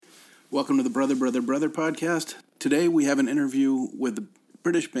Welcome to the Brother, Brother, Brother podcast. Today we have an interview with the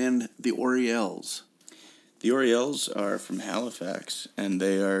British band The Orielles. The Orielles are from Halifax, and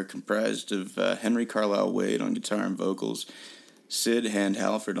they are comprised of Henry Carlisle Wade on guitar and vocals, Sid Hand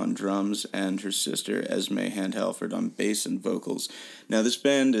Halford on drums, and her sister Esme Hand Halford on bass and vocals. Now, this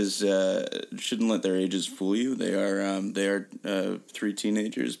band is shouldn't let their ages fool you. They are three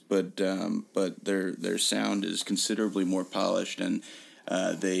teenagers, but their sound is considerably more polished, and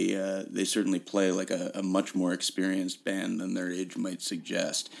they certainly play like a much more experienced band than their age might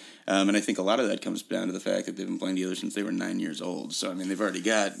suggest. And I think a lot of that comes down to the fact that they've been playing together since they were 9 years old. So I mean, they've already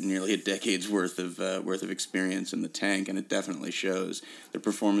got nearly a decade's worth of experience in the tank, and it definitely shows. Their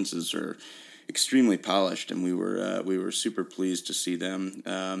performances are extremely polished, and we were super pleased to see them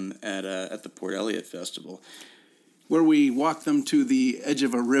at the Port Elliot Festival, where we walked them to the edge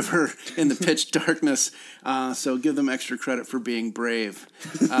of a river in the pitch darkness. So give them extra credit for being brave.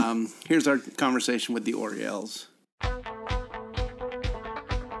 Here's our conversation with the Orielles.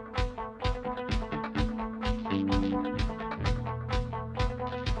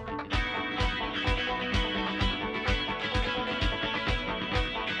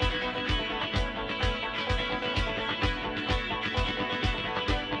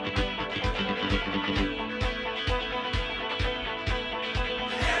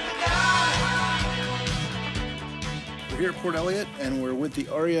 Here at Port Elliot, and we're with the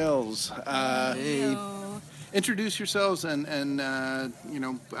Orielles. Hey. Introduce yourselves and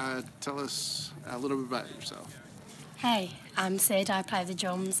tell us a little bit about yourself. Hey, I'm Sid. I play the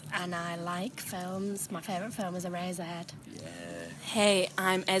drums and I like films. My favourite film is Eraserhead. Yeah. Hey,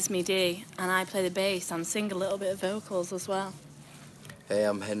 I'm Esme D, and I play the bass and sing a little bit of vocals as well. Hey,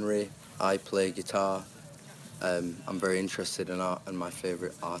 I'm Henry. I play guitar. I'm very interested in art, and my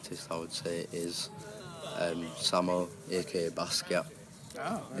favourite artist, I would say, is Samo, aka Basquiat,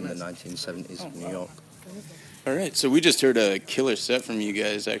 in the 1970s in New York. All right, so we just heard a killer set from you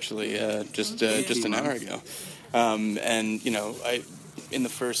guys, actually, just an hour ago. And you know, I in the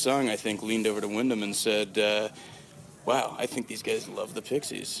first song, I think, leaned over to Wyndham and said, "Wow, I think these guys love the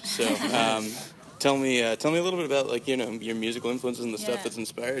Pixies." So, tell me a little bit about your musical influences and the stuff that's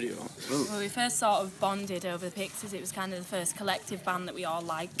inspired you. Well, we first sort of bonded over the Pixies. It was kind of the first collective band that we all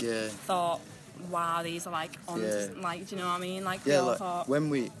liked. Yeah. Thought, wow, these are like on, like, do you know what I mean? Like, we Yeah, all like thought. when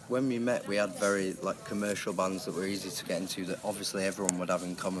we met, we had very commercial bands that were easy to get into that obviously everyone would have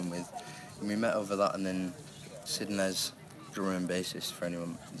in common with. And we met over that, and then Sid and Ez, drummer and bassist, for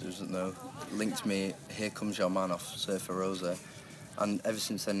anyone who doesn't know, linked me Here Comes Your Man off Surfer Rosa, and ever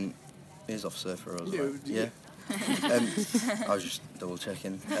since then, he's off Surfer Rosa. Right? Yeah. I was just double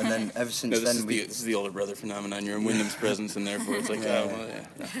checking, and then ever since this is the older brother phenomenon. You're in Wyndham's presence, and therefore it's like,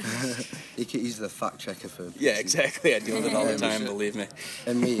 He's the fact checker for. Yeah, exactly. I deal with it all the time. Believe me.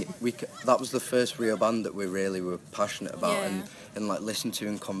 And that was the first real band that we really were passionate about, and like listened to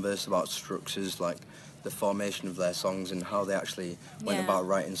and converse about structures, like the formation of their songs and how they actually went about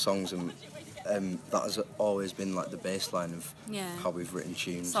writing songs, and that has always been like the baseline of how we've written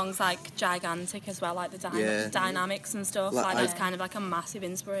tunes. Songs like Gigantic as well, like the dynamics and stuff. Like that's kind of like a massive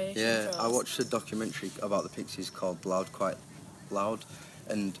inspiration. Yeah, for us. I watched a documentary about the Pixies called Loud Quite Loud,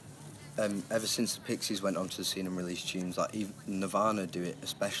 and ever since the Pixies went onto the scene and released tunes, like even Nirvana do it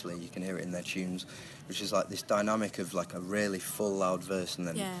especially, you can hear it in their tunes, which is like this dynamic of like a really full loud verse and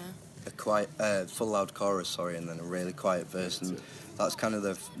then a quiet full loud chorus, and then a really quiet verse, and that's kind of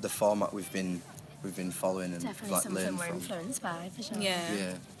the format we've been following and Definitely like something learned we're from. influenced by, for sure.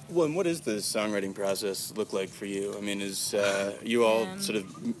 Yeah. Well, and what does the songwriting process look like for you? I mean, is you all sort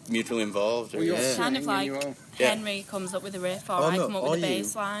of mutually involved? Or It's kind of like Henry comes up with a riff, or I come up with a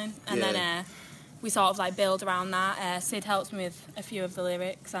bass line, and then we sort of like build around that. Sid helps me with a few of the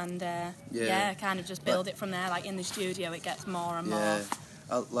lyrics, and kind of just build it from there. Like in the studio, it gets more and more.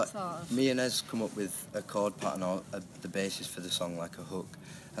 Me and Ez come up with a chord pattern or the basis for the song, like a hook,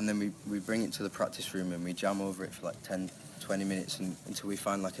 and then we bring it to the practice room and we jam over it for like 10-20 minutes until we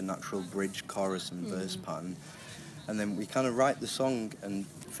find like a natural bridge, chorus and verse pattern, and then we kind of write the song. And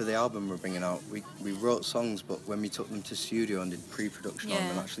for the album we're bringing out, we wrote songs, but when we took them to studio and did pre-production on them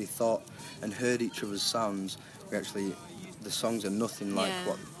and actually thought and heard each other's sounds, the songs are nothing like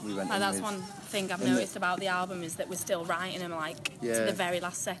what we went in that's with. one thing I've noticed about the album, is that we're still writing them to the very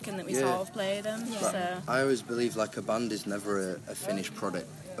last second that we sort of play them. So I always believe like a band is never a finished product,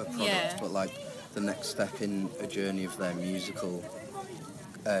 but like the next step in a journey of their musical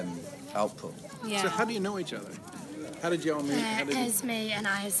output. So how do you know each other? How did you all meet? Esme and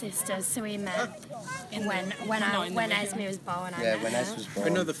I are sisters, so we met when Esme was born. When Ez was born. I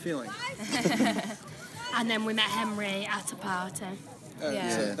know the feeling. And then we met Henry at a party.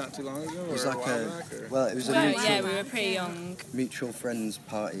 not too long ago? It was or like a while back? Or? Well, it was a Well, mutual, yeah, we were pretty young. mutual friends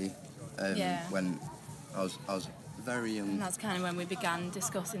party when I was very young. And that's kind of when we began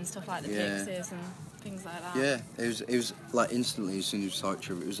discussing stuff like the Pixies and things like that. Yeah, it was like instantly as soon as we saw each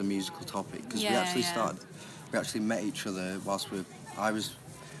other, it was a musical topic because we actually met each other whilst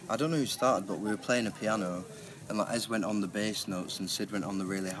I don't know who started, but we were playing a piano. And like Ez went on the bass notes and Sid went on the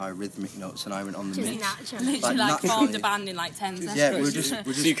really high rhythmic notes and I went on the mid. Literally formed a band in like 10 seconds. Yeah, we were just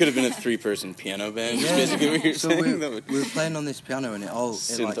So you could have been a 3-person piano band. Yeah. Basically what you're saying. We were playing on this piano and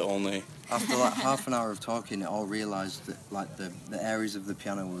synth only. After like half an hour of talking, it all realised that like the areas of the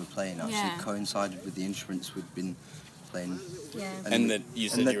piano we were playing actually coincided with the instruments we'd been playing. Yeah. And that you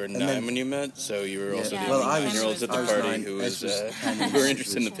said you were 9 when you met, so you were also the well, only 9-year-olds at the party 9, who were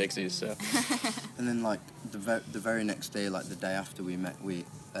interested in the Pixies. So. And then like the very next day, like the day after we met, we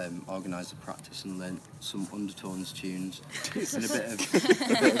organised a practice and learnt some Undertones tunes and a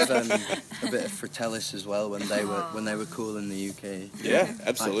bit of Fratellis as well when they were cool in the UK. Yeah,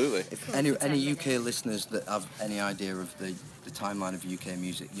 absolutely. Like, if any UK listeners that have any idea of the timeline of UK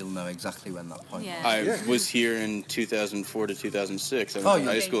music, you'll know exactly when that point was. I was here in 2004 to 2006. I went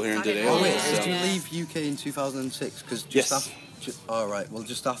to high school here in Dundee. Oh wait, did you leave UK in 2006? Because just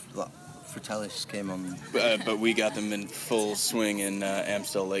after that, Fratellis came on. But we got them in full swing in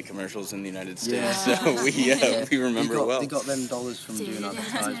Amstel Light commercials in the United States, so we remember well. They got them dollars from doing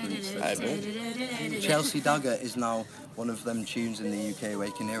advertisements. I bet. Chelsea Dagger is now one of them tunes in the UK where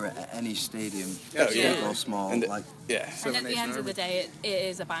you can hear it at any stadium, big or small. And like and at the end of the day, it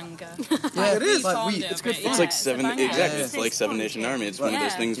is a banger. Yeah, it is. Like it's good It's like it's like Seven Nation Army. It's one of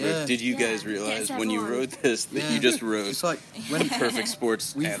those things where did you guys realize when you wrote this that you just wrote it's like when perfect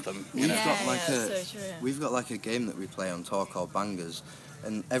sports anthem? We've got like a game that we play on tour called Bangers,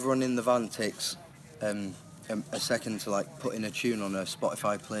 and everyone in the van takes a second to like put in a tune on a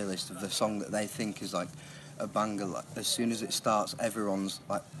Spotify playlist of the song that they think is like a banger. Like as soon as it starts, everyone's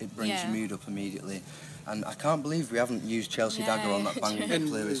like it brings your mood up immediately. And I can't believe we haven't used Chelsea Dagger on that banger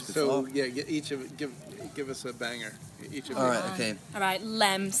playlist before. So give us a banger. Each of All right, okay. All right,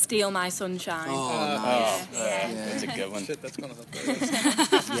 Lem, Steal My Sunshine. Oh, nice. That's a good one. Shit, that's going to the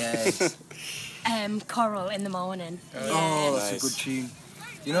Yes. Coral in the Morning. Oh, that's a good tune.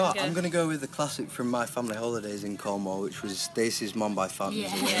 You know what? I'm going to go with the classic from my family holidays in Cornwall, which was Stacey's Mom by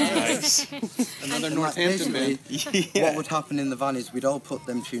Phantoms. Nice. Another Northampton band. What would happen in the van is we'd all put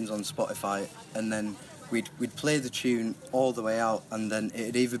them tunes on Spotify, and then we'd play the tune all the way out, and then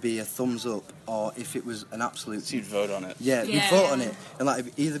it'd either be a thumbs up, or if it was an absolute... So you'd vote on it. Yeah, we'd vote on it, and like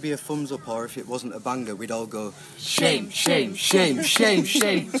it'd either be a thumbs up, or if it wasn't a banger, we'd all go shame, shame, shame, shame,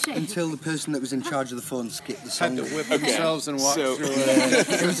 shame, until the person that was in charge of the phone skipped the song. Had to whip themselves and walk through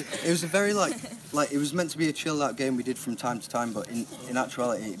it. It was a very like it was meant to be a chilled out game we did from time to time, but in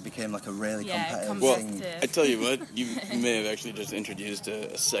actuality it became like a really competitive thing. Well, I tell you what, you may have actually just introduced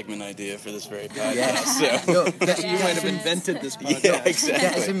a segment idea for this very podcast. So. You might have invented this podcast. Yeah,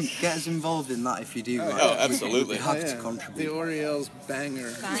 exactly. Get us involved in that if you do. Absolutely. We have to contribute. The Orioles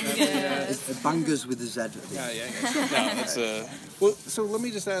banger. Bangers with a Z. That's Well, so let me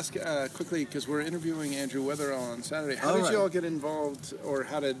just ask quickly, because we're interviewing Andrew Weatherall on Saturday. How did you all get involved, or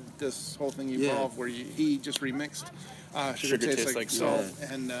how did this whole thing evolve? Where he just remixed Sugar Tastes Like Salt,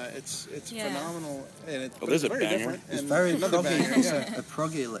 and it's phenomenal. And it's there's very a banger. different. It's very proggy. It's a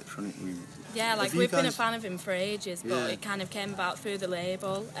proggy electronic remix. Yeah, like we've been a fan of him for ages, but it kind of came about through the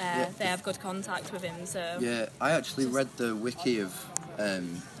label. They have good contact with him, so... Yeah, I actually read the wiki of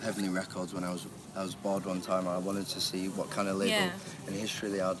Heavenly Records when I was bored one time. I wanted to see what kind of label and history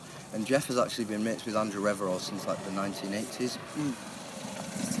they had. And Jeff has actually been mates with Andrew Weatherall since like the 1980s.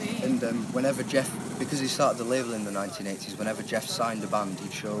 Sweet. And whenever Jeff, because he started the label in the 1980s, whenever Jeff signed a band,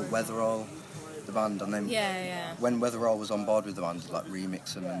 he'd show Weatherall the band, and then when Weatherall was on board with the band, he'd like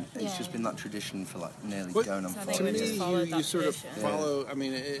remix them, and it's just been that tradition for like nearly going on 4 To years. me, you sort of follow, I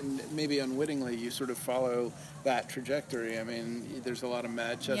mean, maybe unwittingly, you sort of follow that trajectory. I mean, there's a lot of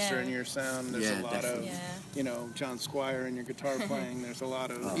Manchester in your sound, there's a lot of, John Squire in your guitar playing, there's a lot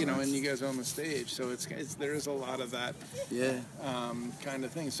of, and you guys on the stage, so there is a lot of that kind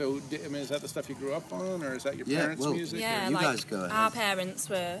of thing. So, I mean, is that the stuff you grew up on, or is that your parents' music? Yeah, you like guys go ahead. our parents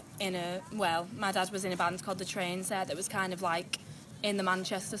were my dad was in a band called The Train Set that was kind of like in the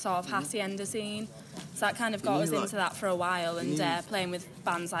Manchester sort of hacienda scene. So that kind of got us into that for a while, and playing with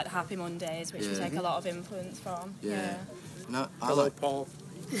bands like Happy Mondays, which we take a lot of influence from. No, Hello, Paul.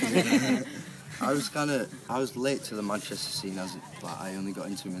 I was late to the Manchester scene, as I only got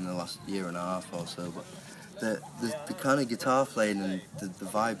into them in the last year and a half or so, but the kind of guitar playing and the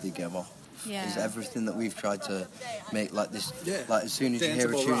vibe they give off is everything that we've tried to make like this. Like as soon as you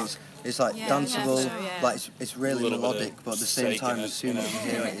hear a tune, it's like danceable, like it's really melodic, but at the same time, as soon as you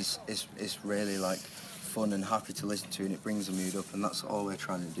hear it, it's really like fun and happy to listen to, and it brings the mood up, and that's all we're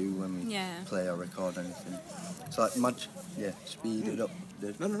trying to do when we play or record anything. It's like speed it up.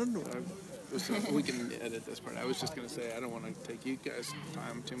 No. So we can edit this part. I was just going to say I don't want to take you guys'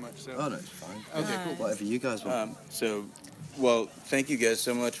 time too much. So. Oh, no, it's fine. Okay, cool. Whatever you guys want. Well, thank you guys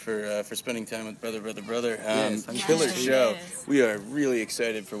so much for spending time with Brother. Killer show. We are really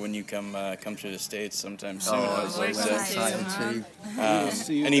excited for when you come to the States sometime soon. We're excited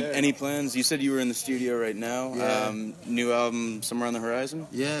too. Any plans? You said you were in the studio right now. Yeah. New album somewhere on the horizon?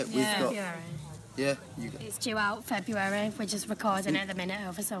 Yeah, we've got. Yeah, it's due out February. We're just recording it at the minute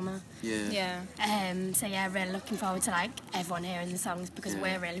over summer. Yeah. So really looking forward to like everyone hearing the songs because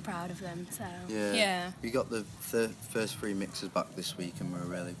we're really proud of them. So we got the first 3 mixes back this week and we're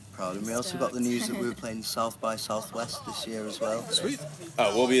really proud. And we also got the news that we were playing South by Southwest this year as well. Sweet.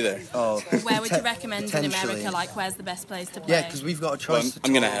 Oh, we'll be there. Oh, where would you recommend in America? Like, where's the best place to play? Yeah, because we've got a choice.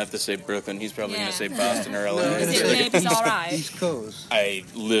 I'm gonna have to say Brooklyn. He's probably gonna say Boston or LA. It's all right. East Coast. I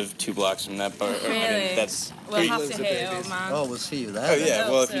live 2 blocks from that part. Really? We'll have to hear it, man. Oh, we'll see you there. Oh yeah,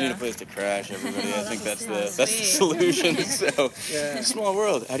 well if you need a place to crash, everybody, I think that's the solution. So, small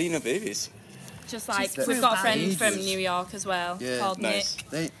world. How do you know babies? Just like we've got a friend from New York as well called Nick.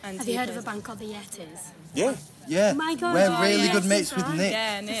 Have you heard of a band called the Yetis? Yeah. Yeah. Oh my God. We're really good mates with Nick.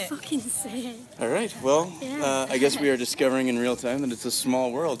 Yeah, Nick. Fucking sick. All right. Well, I guess we are discovering in real time that it's a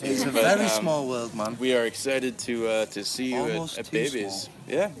small world. It's a very small world, man. We are excited to see you at Babies. Small.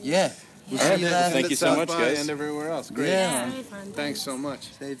 Yeah. Yeah. We'll see you there. Thank you so much, guys. And everywhere else. Great. Yeah. Thanks so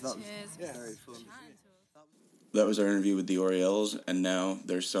much. Save that. Yeah. Very fun. That was our interview with the Oriels, and now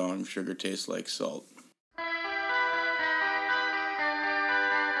their song "Sugar Tastes Like Salt."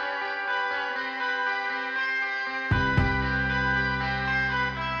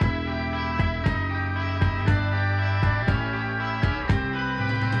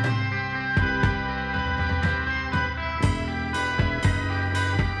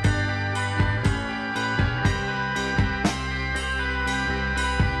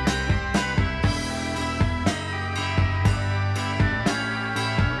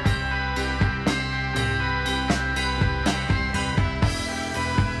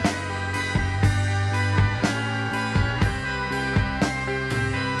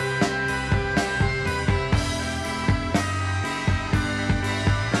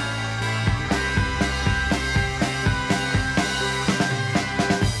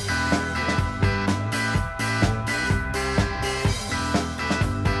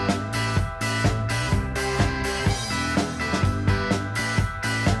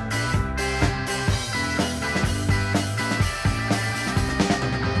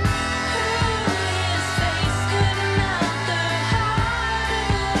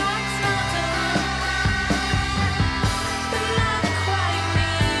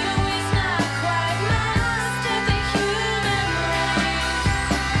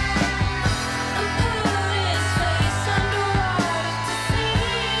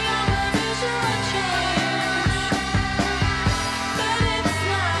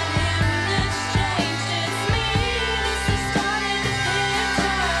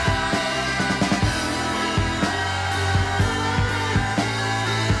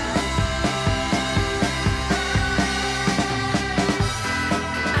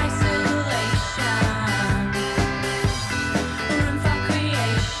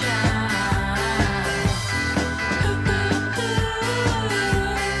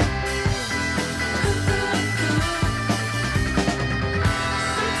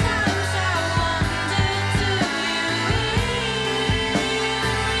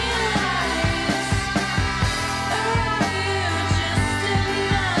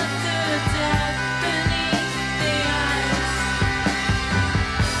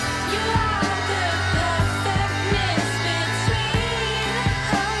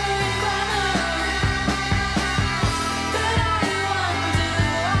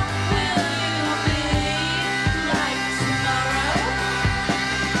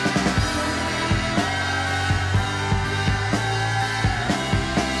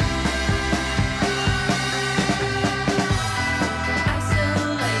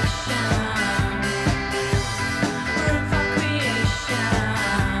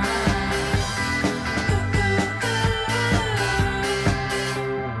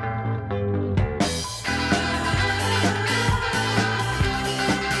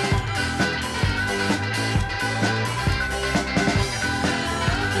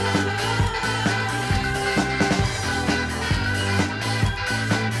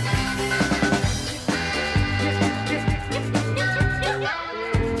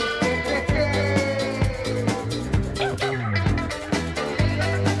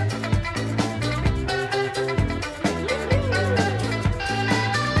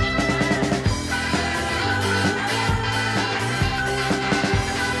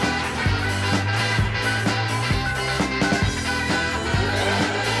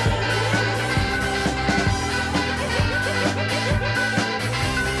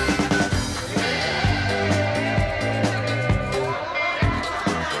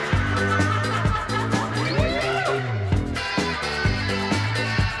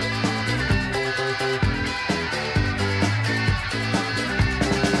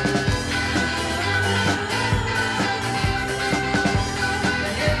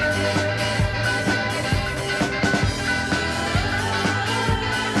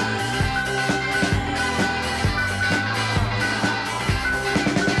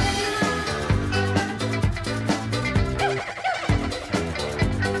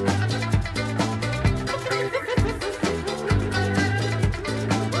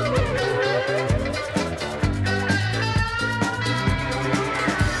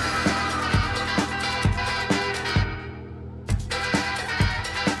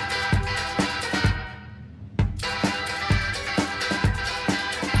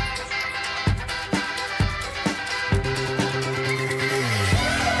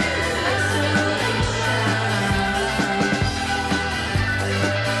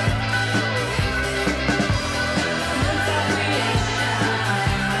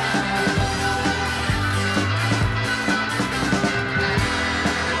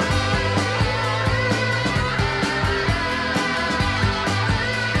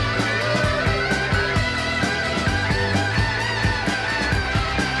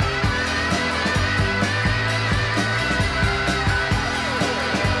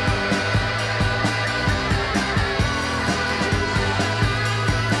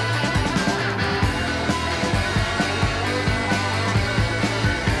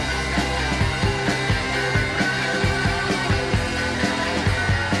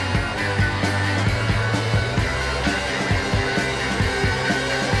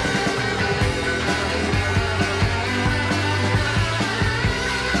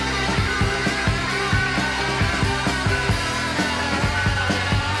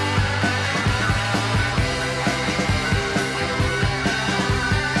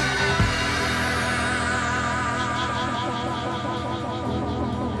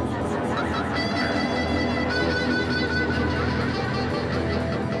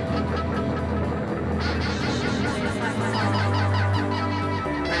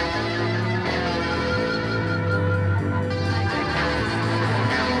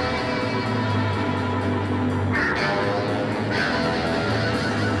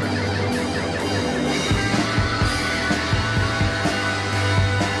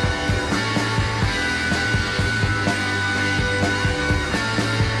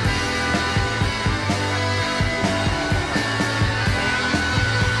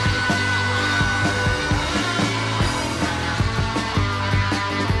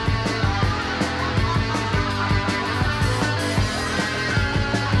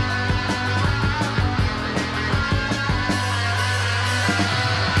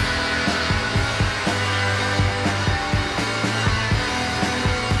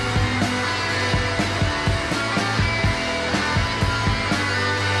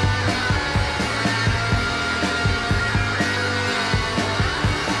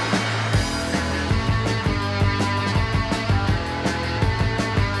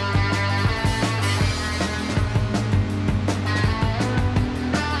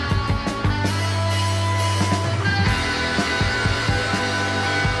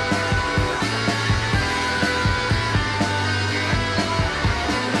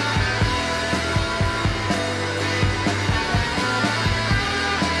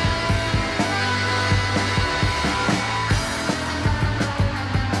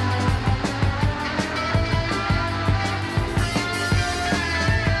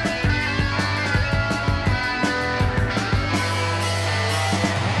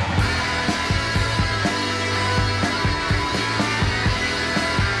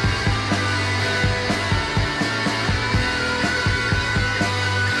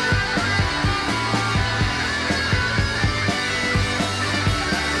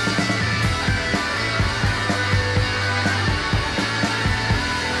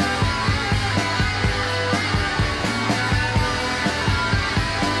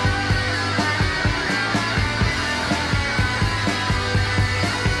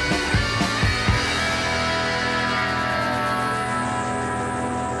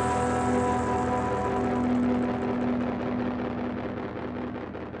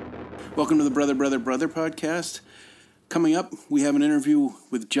 Welcome to the Brother, Brother, Brother podcast. Coming up, we have an interview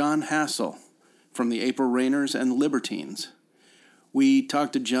with Jon Hassell from the April Rainers and Libertines. We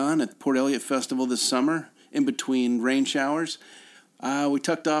talked to John at the Port Elliott Festival this summer, in between rain showers. We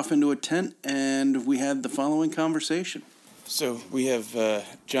tucked off into a tent, and we had the following conversation. So we have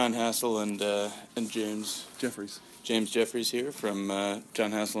Jon Hassell and James Jeffries here from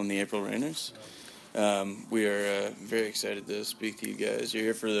Jon Hassell and the April Rainers. We are very excited to speak to you guys. You're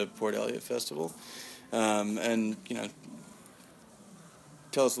here for the Port Elliott Festival, and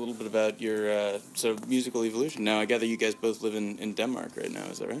tell us a little bit about your sort of musical evolution. Now, I gather you guys both live in Denmark right now.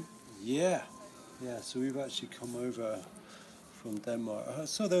 Is that right? Yeah. So we've actually come over from Denmark.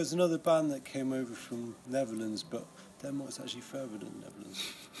 So there was another band that came over from Netherlands, but Denmark's actually further than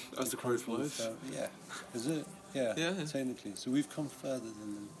Netherlands. As the crow flies. Yeah. Is it? Yeah. Yeah. Technically. So we've come further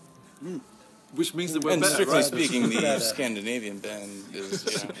than them. Which means that we're and better, strictly right? speaking, the Scandinavian band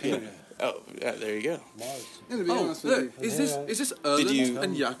is Oh, yeah, there you go. Yeah, to be honest with you. Is this Erland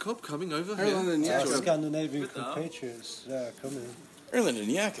and Jakob coming over here? Erland and Jakob. Scandinavian compatriots coming. Erland and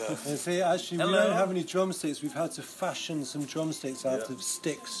Jakob. And see, actually, we don't have any drumsticks. We've had to fashion some drumsticks out of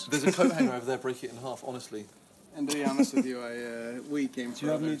sticks. There's a coat hanger over there. Break it in half, honestly. And to be honest with you, we came Do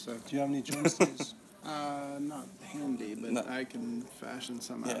you have any drumsticks? Not handy, but I can fashion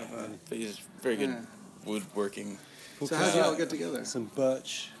some out of But he's very good woodworking. So how do you all get together? Some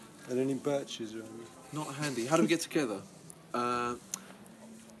birch. Are there any birches around you? Not handy. How do we get together? I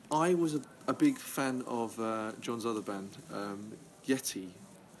was a big fan of John's other band, Yeti,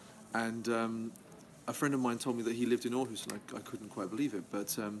 and a friend of mine told me that he lived in Aarhus, and I couldn't quite believe it.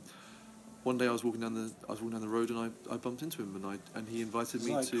 But one day I was walking down the road, and I bumped into him, and he invited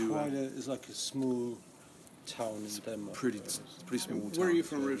me to. It's like a small town in Denmark. Pretty small town. Where are you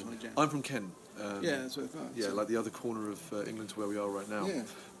from originally, Jen? I'm from Kent. That's what I thought. Yeah, like the other corner of England to where we are right now. Yeah.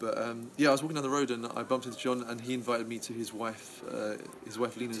 But I was walking down the road and I bumped into John, and he invited me to his wife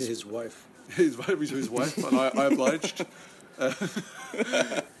Lena's. To his wife. He invited me to his wife, and I obliged. He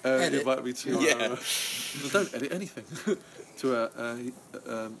invited me to. Don't edit anything. To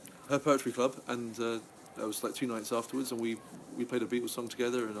her poetry club, and that was like 2 nights afterwards, and we played a Beatles song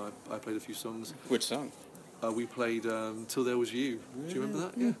together, and I played a few songs. Which song? We played Till There Was You. Do you remember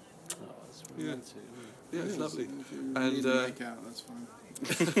that? Yeah. Oh, that's romantic. Yeah, it's lovely. And that's fine.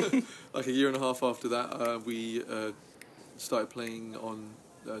 Like a year and a half after that, we started playing on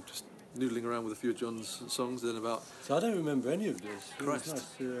just noodling around with a few of John's songs. Then about So I don't remember any of this. Christ. Nice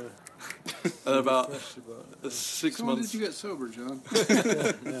to, and about about 6 So when months. did you get sober, John?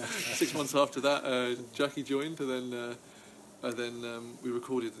 6 months after that, Jackie joined, and then we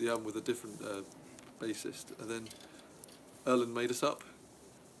recorded the album with a different bassist, and then Erland made us up,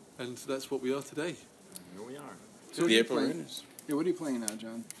 and that's what we are today. Here we are. So the April Rainers. Yeah, what are you playing now,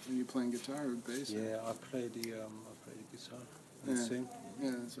 John? Are you playing guitar or bass? Yeah, I play the guitar and sing.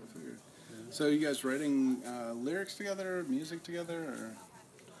 Yeah, that's what I figured. Yeah. So you guys writing lyrics together, music together, or?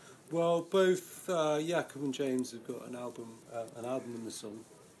 Well, both Jakob and James have got an album in the song.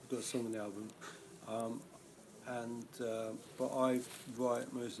 We've got a song in the album, but I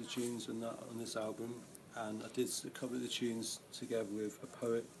write most of the tunes on this album, and I did a couple of the tunes together with a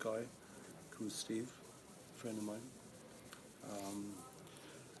poet guy called Steve, a friend of mine.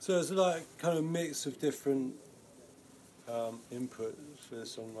 So it's like kind of mix of different input for the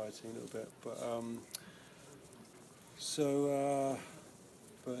songwriting a little bit, but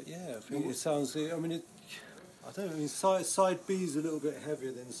yeah, I think it sounds. I mean, I don't know. I mean, side B is a little bit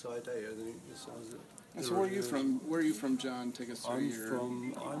heavier than side A. I think it sounds. So where are you from? Where are you from, John? Take us through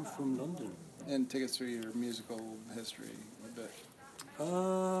I'm from London. And take us through your musical history a bit.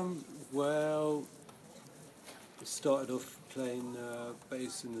 Well, I started off playing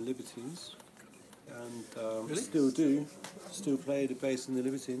bass in the Libertines, and Really? still play the bass in the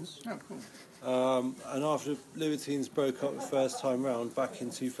Libertines. Oh, cool. And after Libertines broke up the first time round, back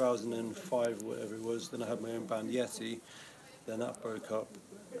in 2005 or whatever it was, then I had my own band Yeti. Then that broke up.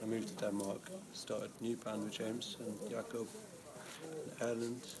 I moved to Denmark, started a new band with James and Jakob and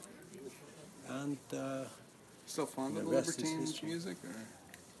Erland. And Still fond of the Libertines music, or?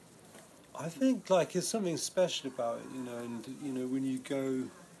 I think like it's something special about it, you know. And you know, when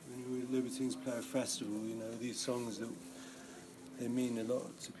Libertines play a festival, you know, these songs that they mean a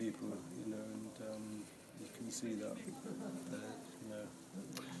lot to people, you know, and you can see that, you know.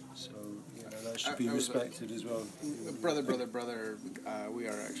 So you know that should be respected as well. Brother, we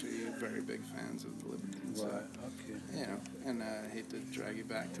are actually very big fans of the Libertines. Right. Okay. You know, and I hate to drag you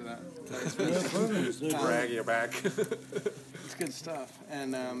back to that. Drag you back. It's good stuff,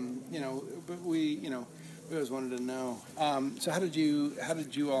 and you know, but we, you know, We always wanted to know. So how did you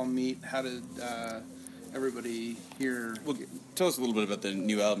all meet? How did everybody here? Well, tell us a little bit about the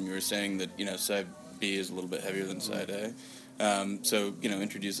new album. You were saying that side B is a little bit heavier than side A. So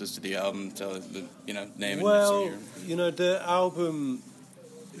introduce us to the album. Tell us the name. Well, the album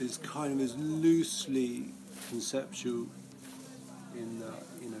is kind of as loosely conceptual in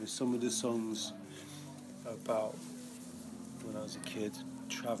that some of the songs about when I was a kid,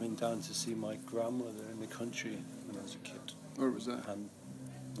 travelling down to see my grandmother in the country when I was a kid. Where was that? And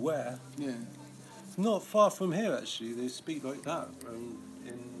where? Yeah. Not far from here, actually. They speak like that in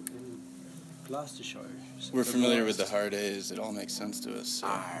Gloucestershire. We're familiar with the hard A's. It all makes sense to us. So,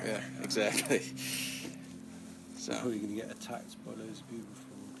 yeah, exactly. So. Probably going to get attacked by those people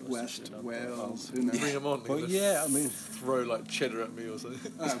from West Wales. Who knows? Bring them on. But yeah, I mean, throw like cheddar at me or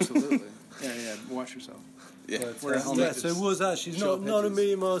something. Absolutely. Yeah. Watch yourself. Yeah. So it was actually not a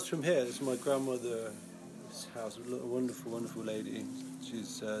million miles from here. It's my grandmother's house. A wonderful, wonderful lady.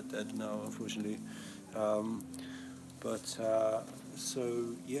 She's dead now, unfortunately. So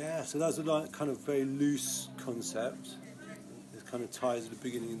that's a kind of very loose concept. It kind of ties at the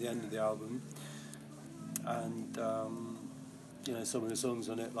beginning and the end of the album. And some of the songs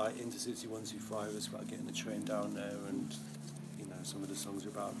on it, like Intercity 125, is about getting the train down there, and some of the songs are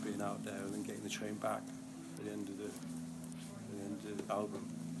about being out there and then getting the train back at the end of the album.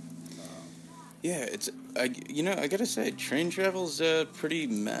 Yeah, I gotta say, train travel's a pretty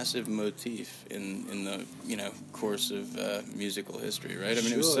massive motif in the course of musical history, right? I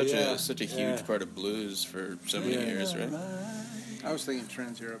mean, it was such a huge part of blues for so many years, right? I was thinking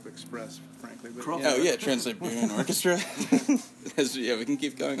Trans-Europe Express, frankly. But Trans-Siberian Orchestra. We can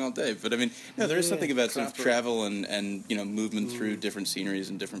keep going all day. But I mean, there is something about sort of travel and movement through different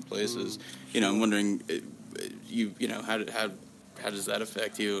sceneries and different places. I'm wondering, how does that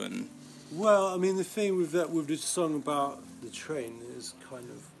affect you? And well, I mean, the thing with this song about the train is kind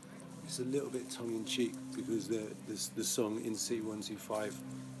of, it's a little bit tongue in cheek because the song Intercity 125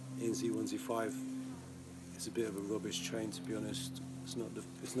 is a bit of a rubbish train, to be honest. It's not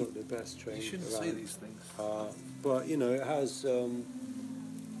the best train. You shouldn't around. say these things. But it has.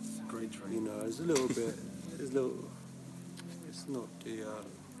 It's a great train. It's a little bit. It's not the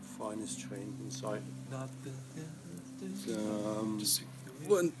finest train in sight.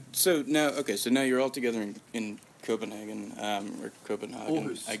 So now you're all together in Copenhagen, or Copenhagen,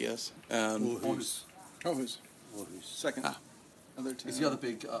 Aarhus. I guess. Aarhus. Second. Other town. It's the other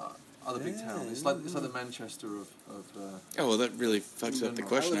big town. It's like the Manchester of Oh well, that really fucks up the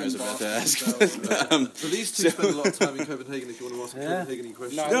question I was about to ask. So these two spend a lot of time in Copenhagen. If you want to ask a Copenhagen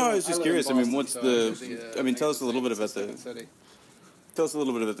question. No, I was just curious. I mean, what's tell us a little bit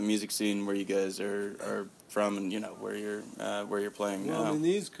about the music scene where you guys are from, and where you're playing now. Well, I mean,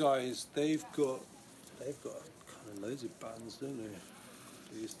 these guys, they've got kind of loads of bands, don't they?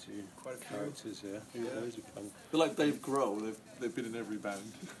 These two characters, loads of bands. They're like Dave Grohl. They've been in every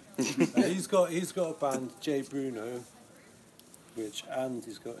band. He's got a band, Jay Bruno,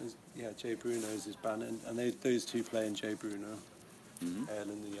 Jay Bruno is his band, and those two play in Jay Bruno, Ellen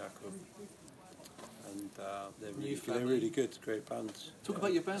and Jakob. And they're really good, great bands. Talk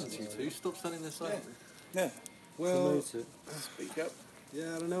about your bands, you two. Stop standing there silently. Yeah. Well, speak up.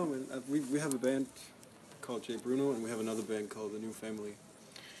 Yeah, I don't know, man. We have a band called Jay Bruno, and we have another band called The New Family.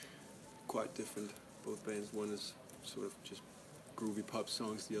 Quite different, both bands. One is sort of just groovy pop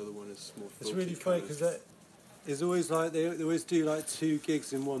songs. The other one is more. It's really funny because it's always like they always do like 2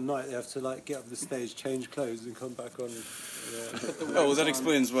 gigs in one night. They have to like get up the stage, change clothes, and come back on. That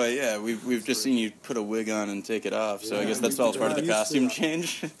explains why. Yeah, we've just seen you put a wig on and take it off. So I guess that's all part of the costume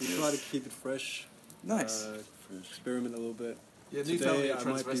change. We try to keep it fresh. Nice. Experiment a little bit. Yeah, New Family are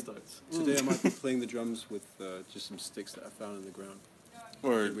transvestites. Today I might be playing the drums with just some sticks that I found in the ground.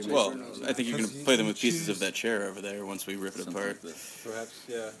 I think you're going to play them with pieces of that chair over there once we rip it apart. Perhaps,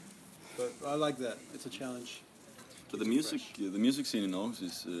 yeah. But I like that. It's a challenge. But the music scene in Aarhus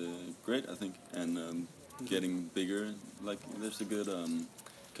is great, I think, and getting bigger. Like, there's a good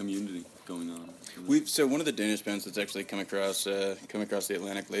community going on. So one of the Danish bands that's actually come across the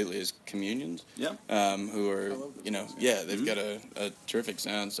Atlantic lately is Communions. Yeah. Who are they've got a terrific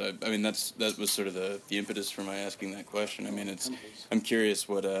sound. So I mean that was sort of the impetus for my asking that question. I mean I'm curious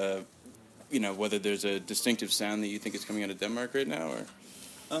what whether there's a distinctive sound that you think is coming out of Denmark right now, or.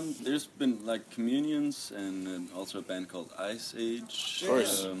 There's been like Communions and also a band called Ice Age. Of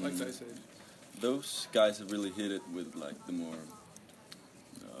course. Like Ice Age. Those guys have really hit it with like the more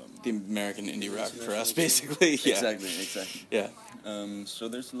the American indie rock for us, basically. Yeah. Exactly. Yeah. So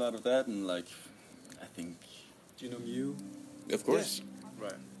there's a lot of that, and like, I think. Do you know Mew? Of course. Yeah.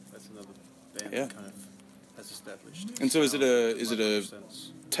 Right. That's another band. Yeah. Kind of as established. And so is it a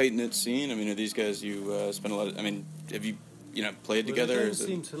tight knit scene? I mean, are these guys you spend a lot of? I mean, have you played together? They don't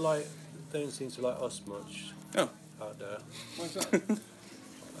seem to like us much. Oh. Out there. What's that?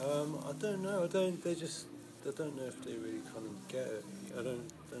 I don't know. I don't know if they really kind of get it. I don't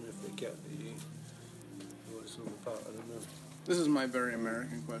know if they get what it's all about. I don't know. This is my very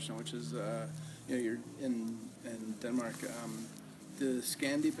American question, which is, you're in Denmark. The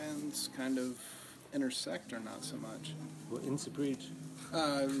Scandi bands kind of intersect or not so much? What, interbreed?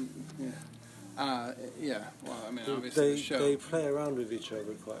 Yeah. Well, I mean, obviously the show. They play around with each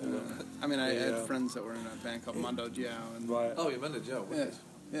other quite a lot. I mean, I had friends that were in a band called Mando Diao. Right. Oh, yeah, Mando Diao.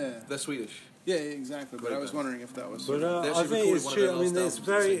 Yeah. They're Swedish. Yeah, exactly. But I was wondering if that was. But I think it's true. I mean,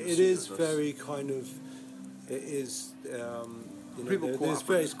 it is very kind of. It is.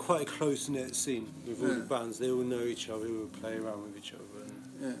 It's quite a close knit scene with all the bands. They all know each other. They all play around with each other.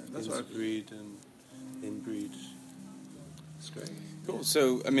 And that's what interbreed and inbreed. It's great. Cool.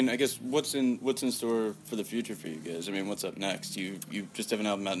 So, I mean, I guess what's in store for the future for you guys? I mean, what's up next? You just have an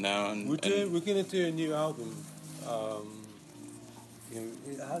album out now, and we're going to do a new album.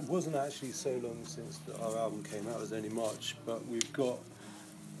 It wasn't actually so long since our album came out. It was only March, but we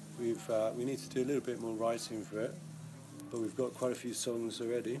need to do a little bit more writing for it. But we've got quite a few songs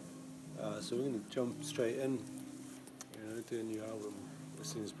already, so we're going to jump straight in. Do a new album as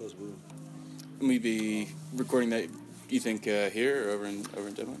soon as possible. Will we be recording that? You think here or over in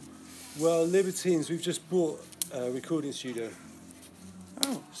Denmark? Well, Libertines, we've just bought a recording studio.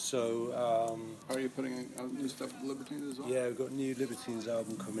 Oh. So. Are you putting out new stuff with Libertines as well? Yeah, we've got a new Libertines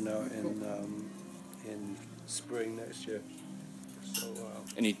album coming out in spring next year. So.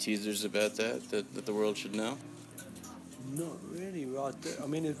 Any teasers about that the world should know? Not really. I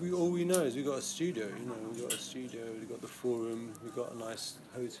mean, all we know is we've got a studio. We've got a studio. We've got the Forum. We've got a nice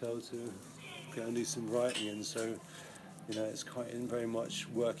hotel to go and do some writing in. So. It's quite very much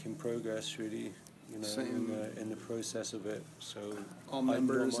work in progress, really. In the process of it. So all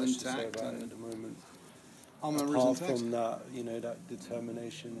members intact at the moment. All members apart intact. From that, that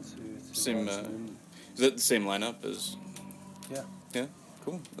determination to same. Is that the same lineup as? Yeah. Yeah.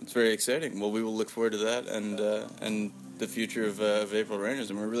 Cool. That's very exciting. Well, we will look forward to that and the future of April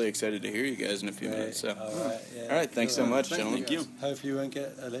Rainers, and we're really excited to hear you guys in a few minutes. So. All right. Thanks so much, gentlemen. Thank you. Hope you won't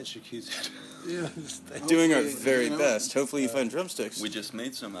get electrocuted. Yeah. Doing our very best. Hopefully you find drumsticks. We just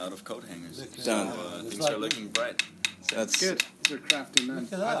made some out of coat hangers. Done. Things are looking bright. That's good. They're crafty men.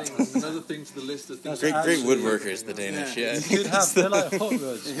 Adding another thing to the list of things. Great woodworkers, the Danish. Yeah. They're like hot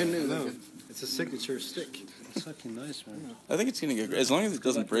rods. It's a signature stick. It's fucking nice, man. I think it's gonna go great. As long as it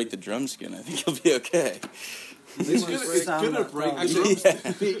doesn't break the drum skin, I think you'll be okay. It's gonna break the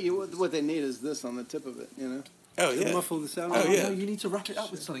drums. What they need is this on the tip of it, Oh yeah. Muffle the sound. Oh yeah. No, you need to wrap it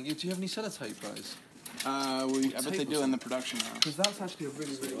up with something. Do you have any sellotape, guys? I bet they do in the production now. Because that's actually a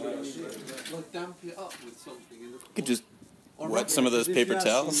really, really good idea. Like damp it up with something in the. You could just wet some of those paper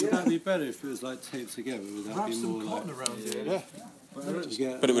towels. Would that be better if it was like taped together? Would that be more cotton around here. Yeah.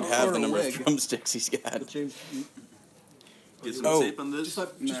 But it would have the number of drumsticks he's got. Get some tape on this.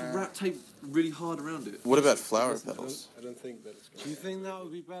 Just wrap tape really hard around it. What about flower petals? I don't think that it's good. Do you think that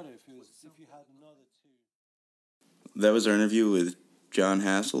would be better if you had another two? That was our interview with Jon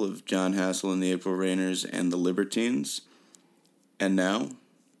Hassell of Jon Hassell and the April Rainers and the Libertines. And now,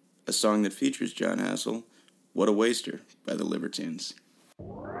 a song that features Jon Hassell, What a Waster by the Libertines.